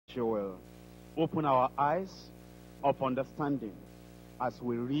you will open our eyes of understanding as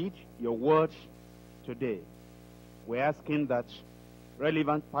we read your word today. We're asking that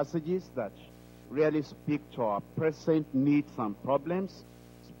relevant passages that really speak to our present needs and problems,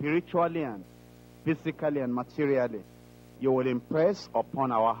 spiritually and physically and materially, you will impress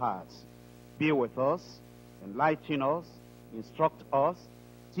upon our hearts. Be with us, enlighten us, instruct us,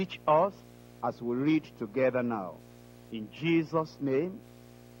 teach us as we read together now. In Jesus' name,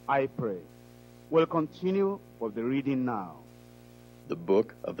 I pray. We'll continue with the reading now. The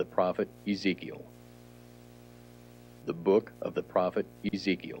Book of the Prophet Ezekiel. The Book of the Prophet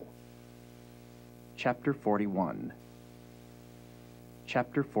Ezekiel. Chapter 41.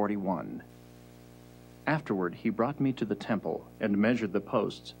 Chapter 41. Afterward he brought me to the temple, and measured the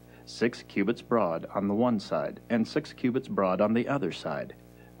posts, 6 cubits broad on the one side, and 6 cubits broad on the other side,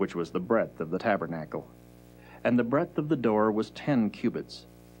 which was the breadth of the tabernacle. And the breadth of the door was 10 cubits,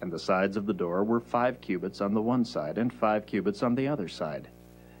 and the sides of the door were 5 cubits on the one side, and 5 cubits on the other side.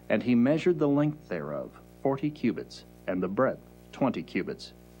 And he measured the length thereof, 40 cubits, and the breadth 20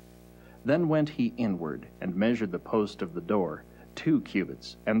 cubits. Then went he inward, and measured the post of the door, 2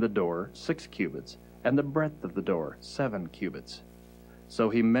 cubits, and the door 6 cubits, and the breadth of the door 7 cubits. So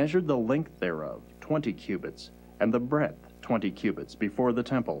he measured the length thereof 20 cubits, and the breadth 20 cubits before the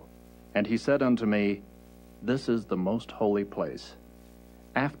temple. And he said unto me, This is the most holy place.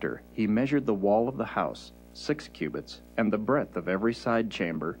 After he measured the wall of the house 6 cubits, and the breadth of every side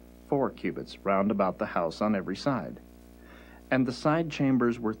chamber 4 cubits round about the house on every side. And the side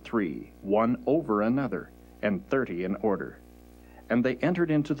chambers were 3, one over another, and 30 in order. And they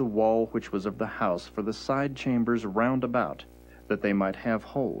entered into the wall which was of the house for the side chambers round about, that they might have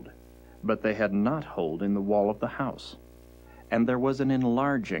hold. But they had not hold in the wall of the house. And there was an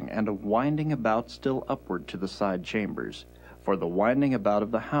enlarging and a winding about still upward to the side chambers, for the winding about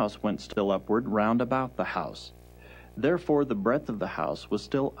of the house went still upward round about the house. Therefore the breadth of the house was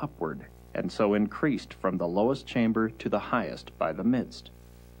still upward, and so increased from the lowest chamber to the highest by the midst.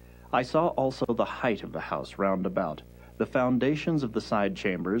 I saw also the height of the house round about. The foundations of the side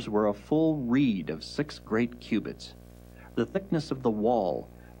chambers were a full reed of 6 great cubits. The thickness of the wall,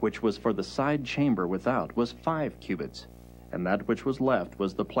 which was for the side chamber without, was 5 cubits, and that which was left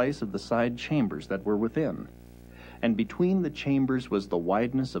was the place of the side chambers that were within. And between the chambers was the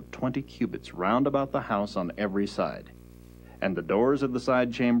wideness of 20 cubits round about the house on every side. And the doors of the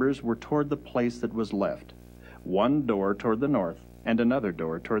side chambers were toward the place that was left, one door toward the north, and another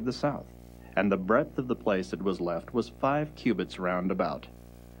door toward the south. And the breadth of the place that was left was 5 cubits round about.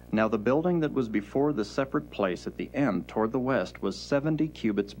 Now the building that was before the separate place at the end toward the west was 70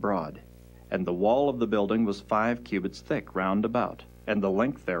 cubits broad, and the wall of the building was 5 cubits thick round about, and the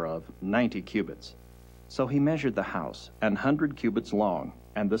length thereof 90 cubits. So he measured the house, 100 cubits long,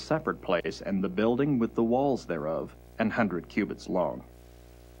 and the separate place, and the building with the walls thereof, 100 cubits long.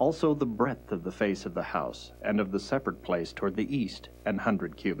 Also the breadth of the face of the house, and of the separate place toward the east,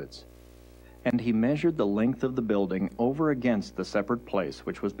 100 cubits. And he measured the length of the building over against the separate place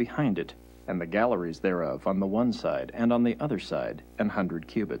which was behind it, and the galleries thereof on the one side, and on the other side, 100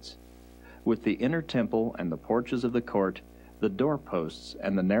 cubits. With the inner temple, and the porches of the court, the doorposts,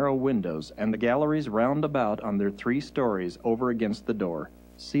 and the narrow windows, and the galleries round about on their 3 stories over against the door,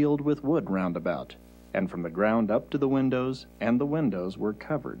 sealed with wood round about, and from the ground up to the windows, and the windows were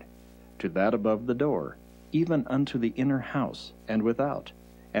covered, to that above the door, even unto the inner house, and without,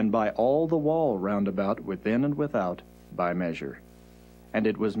 and by all the wall round about within and without, by measure. And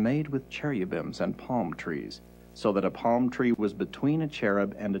it was made with cherubims and palm trees, so that a palm tree was between a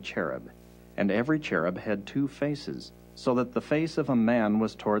cherub and a cherub, and every cherub had 2 faces, so that the face of a man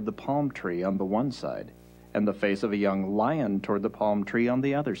was toward the palm tree on the one side, and the face of a young lion toward the palm tree on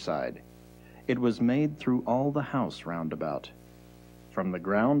the other side. It was made through all the house round about. From the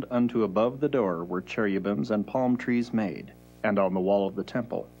ground unto above the door were cherubims and palm trees made, and on the wall of the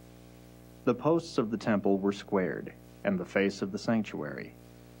temple. The posts of the temple were squared, and the face of the sanctuary,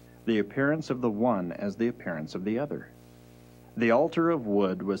 the appearance of the one as the appearance of the other. The altar of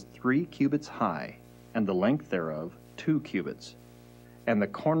wood was 3 cubits high, and the length thereof 2 cubits. And the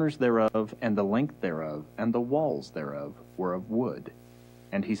corners thereof, and the length thereof, and the walls thereof were of wood.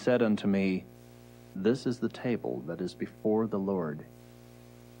 And he said unto me, This is the table that is before the Lord.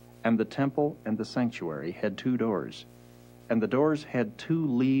 And the temple and the sanctuary had 2 doors, and the doors had 2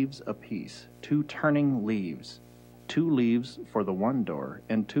 leaves apiece, 2 turning leaves, 2 leaves for the one door,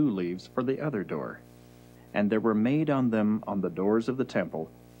 and 2 leaves for the other door. And there were made on them on the doors of the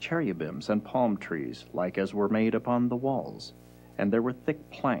temple cherubims and palm trees, like as were made upon the walls. And there were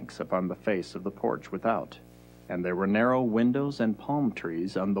thick planks upon the face of the porch without, And there were narrow windows and palm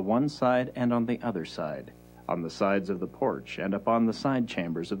trees on the one side and on the other side, on the sides of the porch and upon the side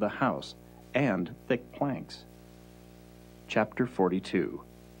chambers of the house, and thick planks. Chapter 42.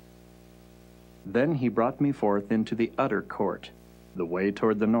 Then he brought me forth into the utter court, the way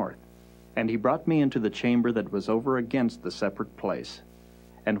toward the north. And he brought me into the chamber that was over against the separate place,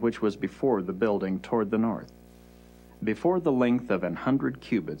 and which was before the building toward the north. Before the length of 100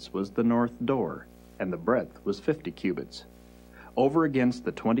 cubits was the north door, and the breadth was 50 cubits. Over against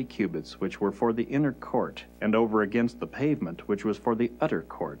the 20 cubits which were for the inner court, and over against the pavement which was for the utter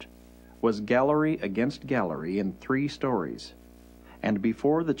court, was gallery against gallery in 3 stories. And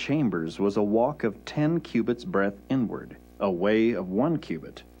before the chambers was a walk of 10 cubits breadth inward, a way of 1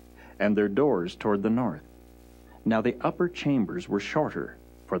 cubit, and their doors toward the north. Now the upper chambers were shorter,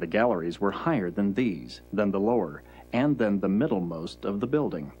 for the galleries were higher than these, than the lower, and than the middlemost of the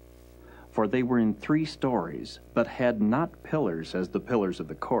building. For they were in 3 stories, but had not pillars as the pillars of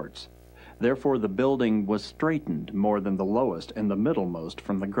the courts. Therefore the building was straitened more than the lowest and the middlemost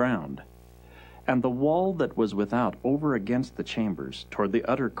from the ground. And the wall that was without over against the chambers, toward the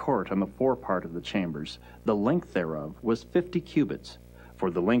utter court on the forepart of the chambers, the length thereof was 50 cubits,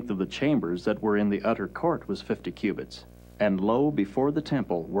 for the length of the chambers that were in the utter court was 50 cubits, and lo, before the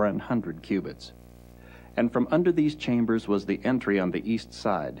temple were 100 cubits. And from under these chambers was the entry on the east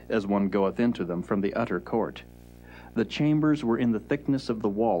side, as one goeth into them from the utter court. The chambers were in the thickness of the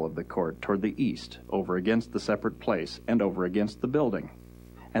wall of the court toward the east, over against the separate place, and over against the building.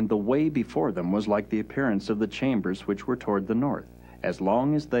 And the way before them was like the appearance of the chambers which were toward the north, as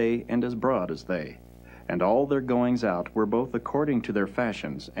long as they, and as broad as they. And all their goings out were both according to their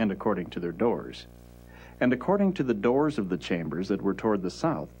fashions, and according to their doors. And according to the doors of the chambers that were toward the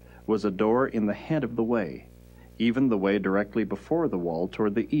south, was a door in the head of the way, even the way directly before the wall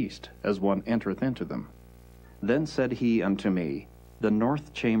toward the east, as one entereth into them. Then said he unto me, The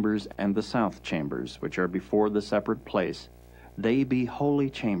north chambers and the south chambers, which are before the separate place, they be holy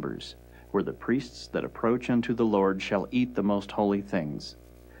chambers, where the priests that approach unto the Lord shall eat the most holy things.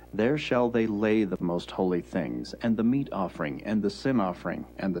 There shall they lay the most holy things, and the meat offering, and the sin offering,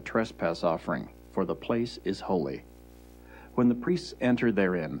 and the trespass offering, for the place is holy. When the priests enter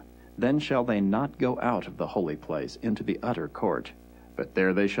therein, then shall they not go out of the holy place into the utter court, but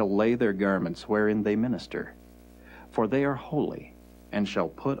there they shall lay their garments wherein they minister. For they are holy, and shall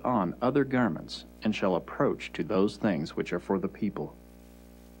put on other garments, and shall approach to those things which are for the people.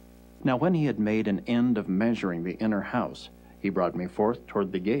 Now when he had made an end of measuring the inner house, he brought me forth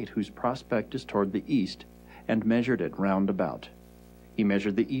toward the gate whose prospect is toward the east, and measured it round about. He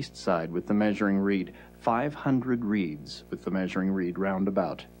measured the east side with the measuring reed, 500 reeds with the measuring reed round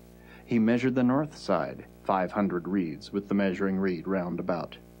about. He measured the north side, 500 reeds with the measuring reed round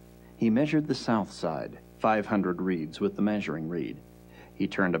about. He measured the south side, 500 reeds with the measuring reed. He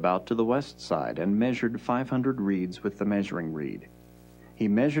turned about to the west side, and measured 500 reeds with the measuring reed. He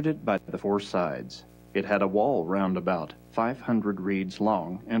measured it by the 4 sides. It had a wall round about, 500 reeds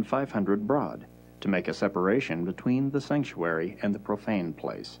long, and 500 broad, to make a separation between the sanctuary and the profane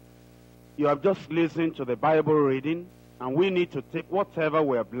place. You have just listened to the Bible reading, and we need to take whatever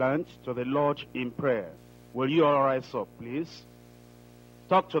we have learned to the Lord in prayer. Will you all rise up, please?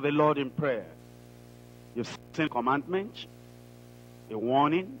 Talk to the Lord in prayer. You've seen a commandment, a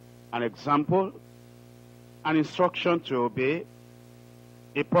warning, an example, an instruction to obey,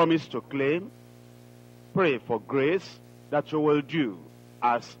 a promise to claim. Pray for grace that you will do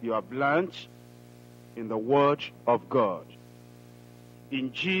as you have learned in the Word of God.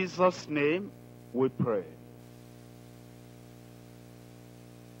 In Jesus' name we pray.